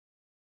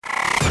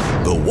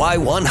The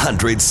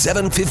Y100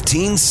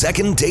 715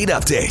 second date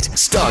update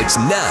starts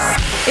now.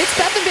 It's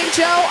Beth and Big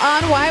Joe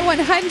on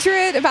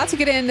Y100. About to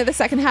get into the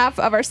second half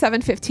of our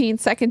 715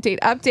 second date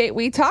update.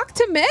 We talked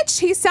to Mitch.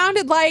 He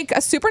sounded like a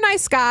super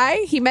nice guy.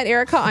 He met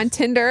Erica on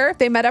Tinder.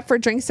 They met up for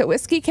drinks at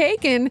Whiskey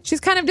Cake, and she's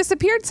kind of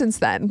disappeared since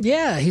then.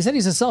 Yeah, he said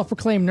he's a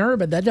self-proclaimed nerd,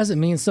 but that doesn't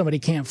mean somebody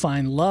can't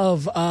find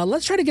love.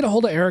 Let's try to get a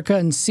hold of Erica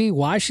and see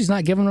why she's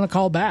not giving him a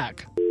call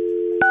back.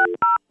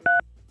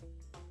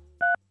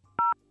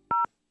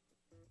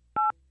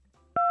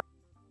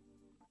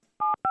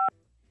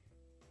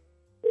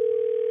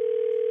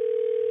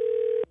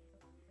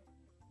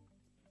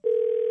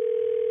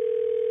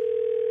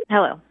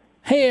 Hello.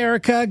 Hey,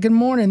 Erica. Good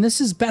morning. This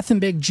is Beth and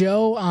Big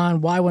Joe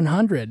on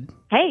Y100.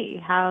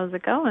 Hey, how's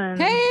it going?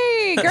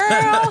 Hey,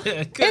 girl.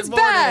 It's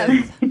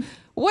Beth.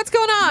 What's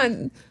going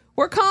on?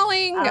 We're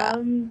calling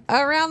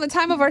around the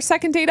time of our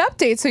second date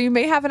update, so you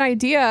may have an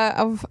idea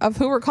of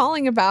who we're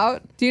calling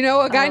about. Do you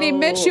know a guy named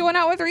Mitch you went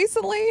out with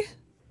recently?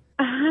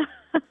 Yeah.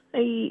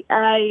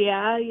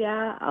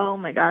 Oh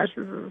my gosh,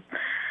 this is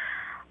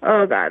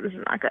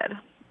not good.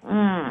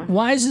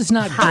 Why is this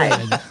not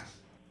good?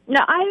 No,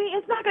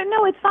 it's not good.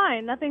 No, it's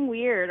fine. Nothing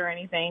weird or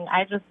anything.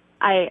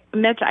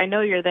 Mitch, I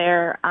know you're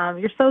there.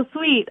 You're so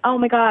sweet. Oh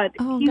my God.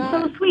 He's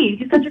so sweet.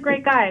 He's such a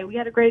great guy. We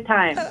had a great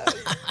time.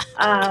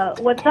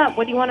 What's up?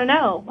 What do you want to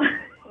know?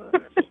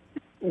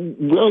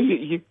 Well,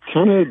 you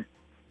kind of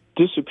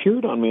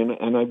disappeared on me,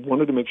 and I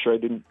wanted to make sure I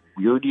didn't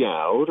weird you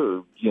out,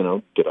 or,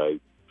 did I?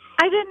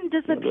 I didn't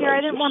disappear. I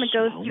didn't want to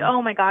ghost you.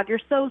 Oh my God, you're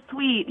so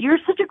sweet. You're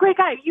such a great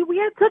guy.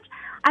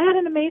 I had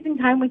an amazing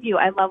time with you.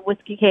 I love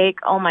Whiskey Cake.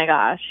 Oh my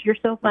gosh, you're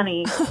so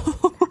funny.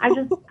 I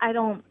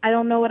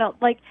don't know what else.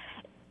 Like,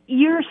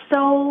 you're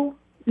so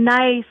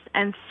nice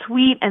and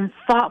sweet and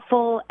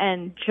thoughtful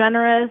and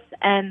generous,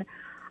 and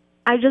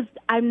I feel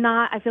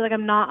like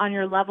I'm not on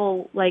your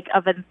level, like,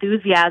 of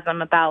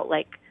enthusiasm about,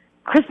 like,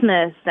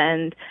 Christmas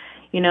and,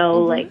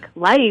 like,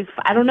 life.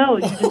 I don't know.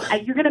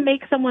 You're going to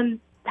make someone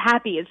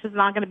happy. It's just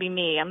not going to be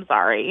me. I'm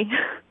sorry.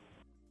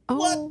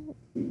 Oh.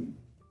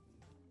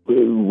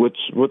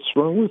 What's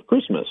wrong with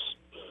Christmas?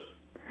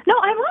 No,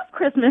 I love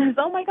Christmas.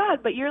 Oh my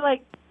God! But you're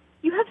like,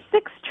 you have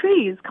 6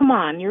 trees. Come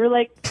on, you're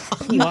like,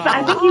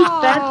 I think you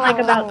spent like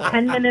about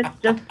 10 minutes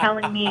just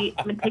telling me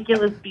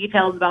meticulous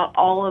details about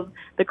all of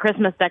the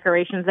Christmas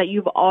decorations that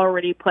you've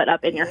already put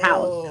up in your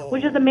house,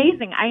 which is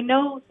amazing. I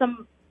know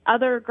some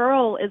other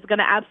girl is going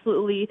to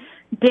absolutely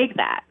dig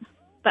that,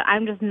 but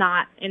I'm just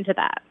not into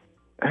that.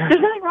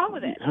 There's nothing wrong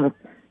with it.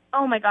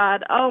 Oh my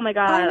God.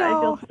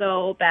 I feel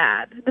so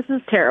bad. This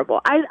is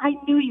terrible. I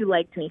knew you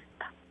liked me.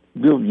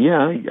 Well,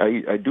 yeah,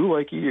 I do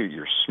like you.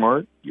 You're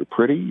smart. You're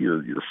pretty.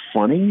 You're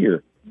funny.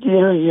 You're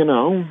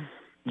awesome.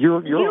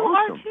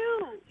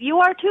 You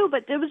are too,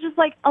 but it was just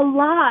like a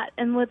lot,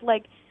 and with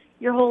like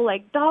your whole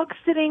like dog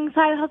sitting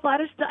side hustle,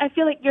 I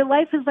feel like your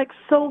life is like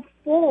so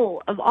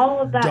full of all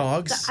of that.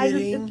 Dog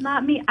sitting? It's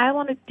not me. I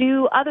want to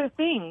do other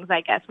things, I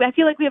guess. I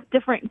feel like we have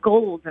different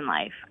goals in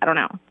life. I don't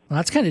know. Well,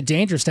 that's kind of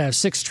dangerous to have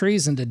 6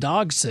 trees and to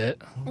dog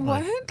sit.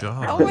 What?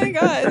 God. Oh my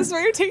God. This is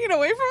where you're taking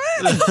away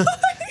from it?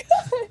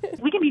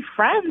 We can be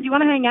friends. You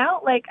want to hang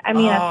out? Like, I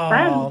mean, as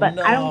friends, but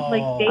I don't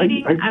like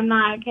dating.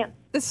 I can't.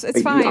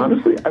 It's fine.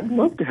 Honestly, I'd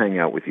love to hang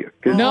out with you.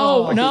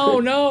 No.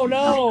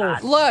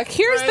 Look,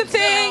 here's the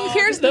thing.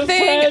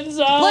 Friend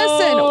zone.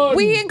 Listen,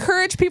 we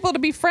encourage people to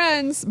be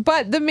friends,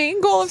 but the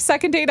main goal of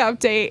Second Date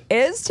Update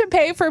is to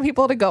pay for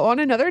people to go on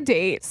another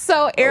date.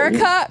 So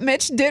Erica,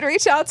 Mitch did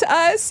reach out to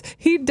us.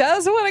 He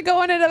does want to go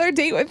on another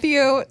date with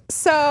you.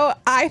 So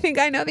I think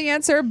I know the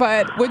answer,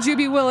 but would you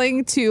be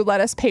willing to let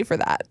us pay for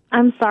that?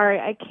 I'm sorry.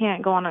 I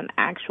can't go on an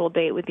actual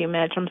date with you,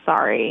 Mitch. I'm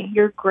sorry.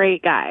 You're a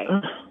great guy.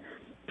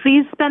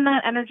 Please spend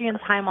that energy and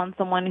time on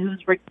someone who's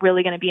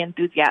really going to be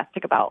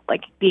enthusiastic about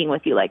like being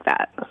with you like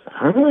that.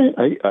 All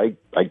right.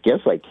 I guess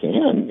I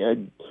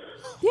can.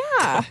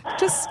 Yeah,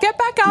 just get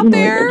back out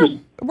there.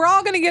 We're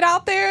all going to get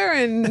out there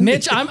and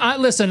Mitch,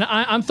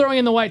 I'm throwing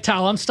in the white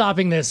towel. I'm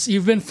stopping this.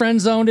 You've been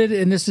friend zoned,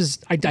 and this is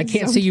I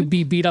can't see you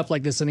be beat up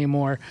like this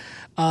anymore.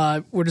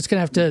 We're just going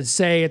to have to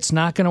say it's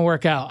not going to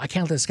work out. I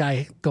can't let this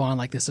guy go on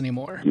like this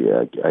anymore.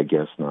 Yeah, I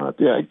guess not.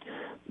 Yeah,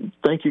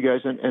 thank you guys,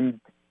 and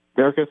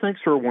Erica, thanks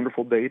for a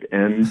wonderful date,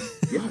 and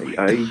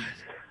yeah,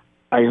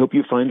 I hope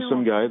you find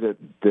some guy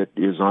that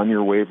is on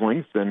your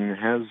wavelength and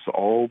has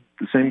all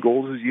the same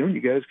goals as you, and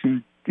you guys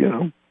can,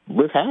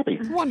 live happy.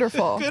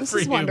 Wonderful. This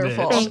is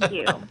wonderful.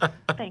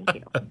 Thank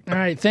you. All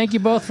right, thank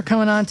you both for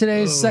coming on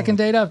today's second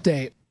date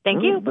update.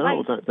 Thank you.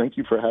 Thank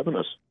you for having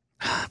us.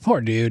 Poor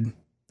dude.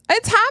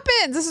 It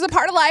happens. This is a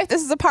part of life.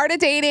 This is a part of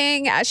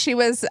dating. She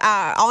was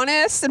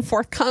honest and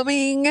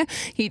forthcoming.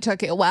 He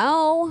took it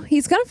well.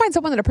 He's going to find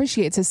someone that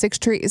appreciates his 6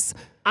 trees.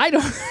 I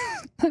don't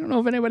know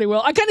if anybody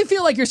will. I kind of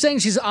feel like you're saying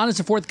she's honest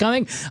and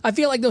forthcoming. I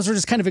feel like those are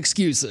just kind of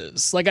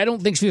excuses. Like, I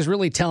don't think she was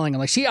really telling him.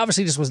 Like, she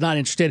obviously just was not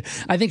interested.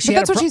 I think she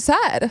But that's what she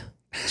said.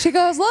 She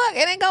goes, look,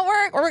 it ain't gonna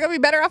work, or we're gonna be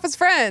better off as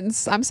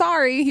friends. I'm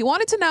sorry. He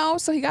wanted to know,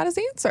 so he got his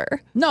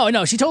answer.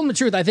 No, she told him the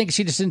truth. I think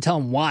she just didn't tell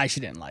him why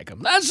she didn't like him.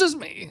 That's just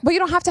me. But you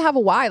don't have to have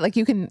a why. Like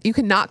you can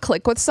not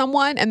click with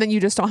someone and then you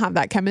just don't have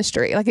that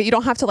chemistry. Like you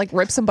don't have to like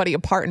rip somebody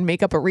apart and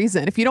make up a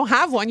reason. If you don't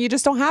have one, you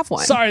just don't have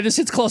one. Sorry, this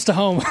hits close to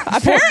home.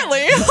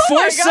 Apparently.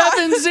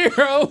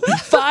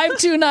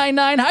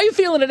 470-5299. How you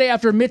feeling today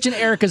after Mitch and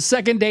Erica's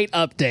second date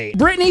update?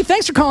 Brittany,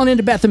 thanks for calling in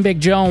to Beth and Big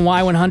Joe on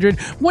Y100.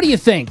 What do you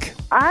think?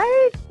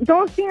 I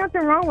don't see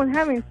nothing wrong with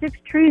having 6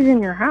 trees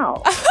in your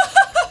house.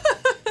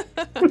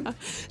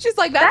 She's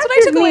like, that's what I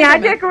just took me. away I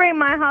from it. decorate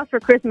my house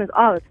for Christmas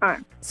all the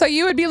time. So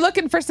you would be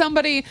looking for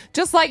somebody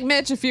just like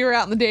Mitch if you were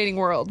out in the dating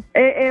world.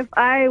 If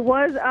I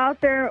was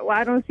out there, well,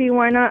 I don't see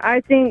why not.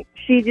 I think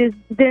she just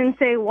didn't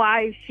say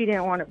why she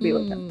didn't want to be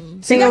with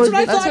him. See, that's what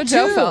I That's thought what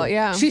Joe too. felt,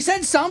 yeah. She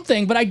said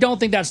something, but I don't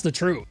think that's the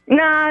truth.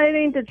 Nah, it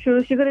ain't the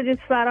truth. She could have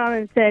just flat out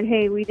and said,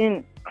 hey, we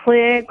didn't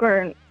click,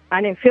 or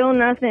I didn't feel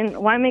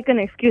nothing. Why make an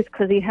excuse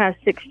because he has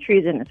 6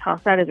 trees in his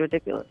house? That is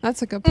ridiculous.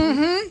 That's a good point.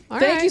 All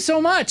Thank right. you so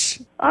much.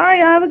 All right,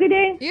 y'all have a good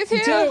day. You too.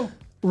 You too.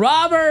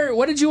 Robert,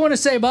 what did you want to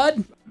say,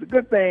 bud? The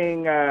good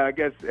thing, I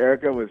guess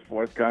Erica was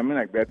forthcoming,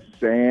 like Beth's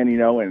saying,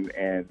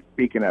 and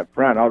speaking up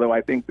front, although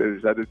I think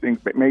there's other things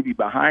maybe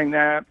behind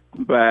that.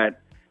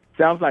 But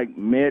sounds like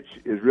Mitch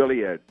is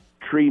really a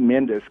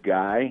tremendous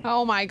guy.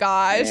 Oh my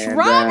gosh. And,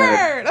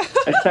 Robert!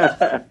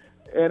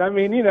 And I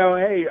mean,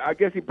 hey, I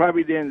guess he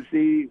probably didn't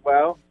see,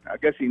 well, I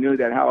guess he knew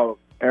that how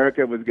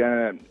Erica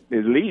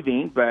is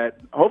leaving, but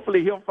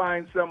hopefully he'll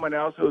find someone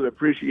else who'll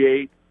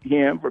appreciate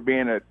him for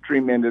being a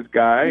tremendous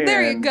guy.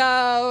 There you And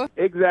go.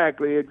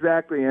 Exactly.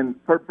 And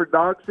for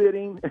dog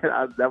sitting,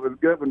 that was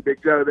good when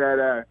Big Joe,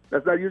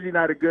 that's usually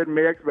not a good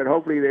mix, but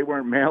hopefully they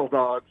weren't male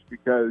dogs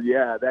because,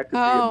 that could be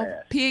a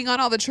mess. Peeing on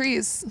all the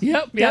trees.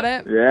 Yep. Get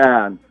it?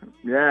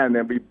 Yeah, and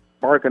they'll be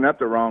barking up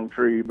the wrong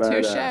tree. But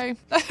Touche.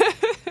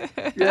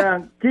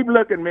 keep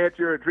looking, Mitch.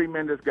 You're a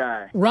tremendous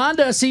guy.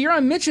 Rhonda, see, you're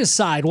on Mitch's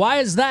side. Why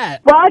is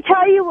that? Well, I'll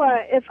tell you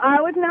what. If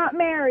I was not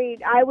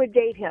married, I would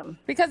date him.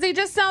 Because he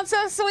just sounds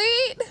so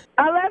sweet.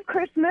 I love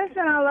Christmas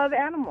and I love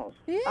animals.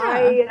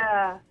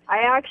 Yeah. I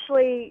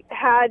actually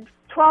had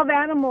 12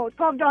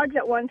 dogs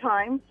at one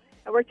time.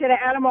 I worked at an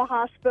animal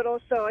hospital,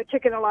 so I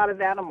took in a lot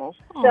of animals.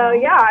 Aww. So,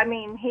 yeah, I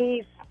mean,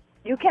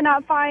 you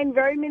cannot find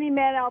very many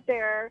men out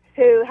there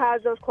who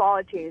has those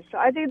qualities. So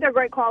I think they're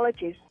great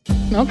qualities.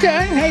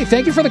 Okay. Hey,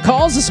 thank you for the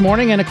calls this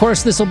morning. And, of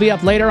course, this will be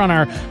up later on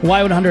our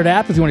Y100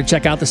 app if you want to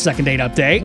check out the second date update.